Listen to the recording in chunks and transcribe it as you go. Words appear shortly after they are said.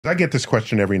I get this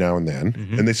question every now and then,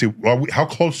 and they say, well, how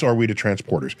close are we to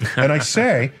transporters? And I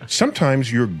say,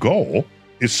 sometimes your goal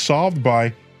is solved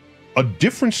by a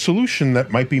different solution that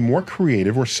might be more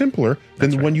creative or simpler than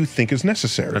the one you think is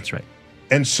necessary. That's right.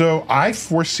 And so I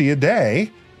foresee a day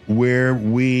where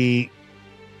we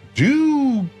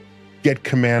do get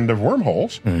command of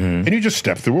wormholes, and you just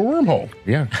step through a wormhole.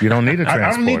 Yeah, you don't need a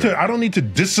transporter. I don't need to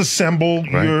disassemble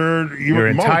your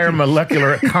entire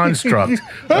molecular construct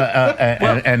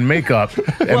and makeup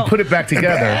and put it back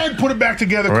together. And put it back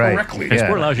together correctly.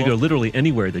 Transport allows you to go literally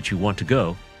anywhere that you want to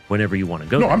go, whenever you want to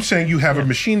go. No, I'm saying you have a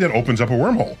machine that opens up a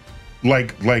wormhole,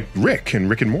 like Rick and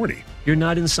Rick and Morty. You're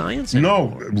not in science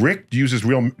anymore. No, Rick uses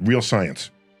real science.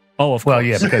 Oh, of course. Well,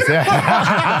 yeah, because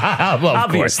well,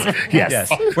 obviously,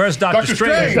 yes. Whereas Dr.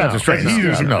 Strange,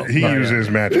 he uses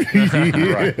magic.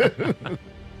 Right.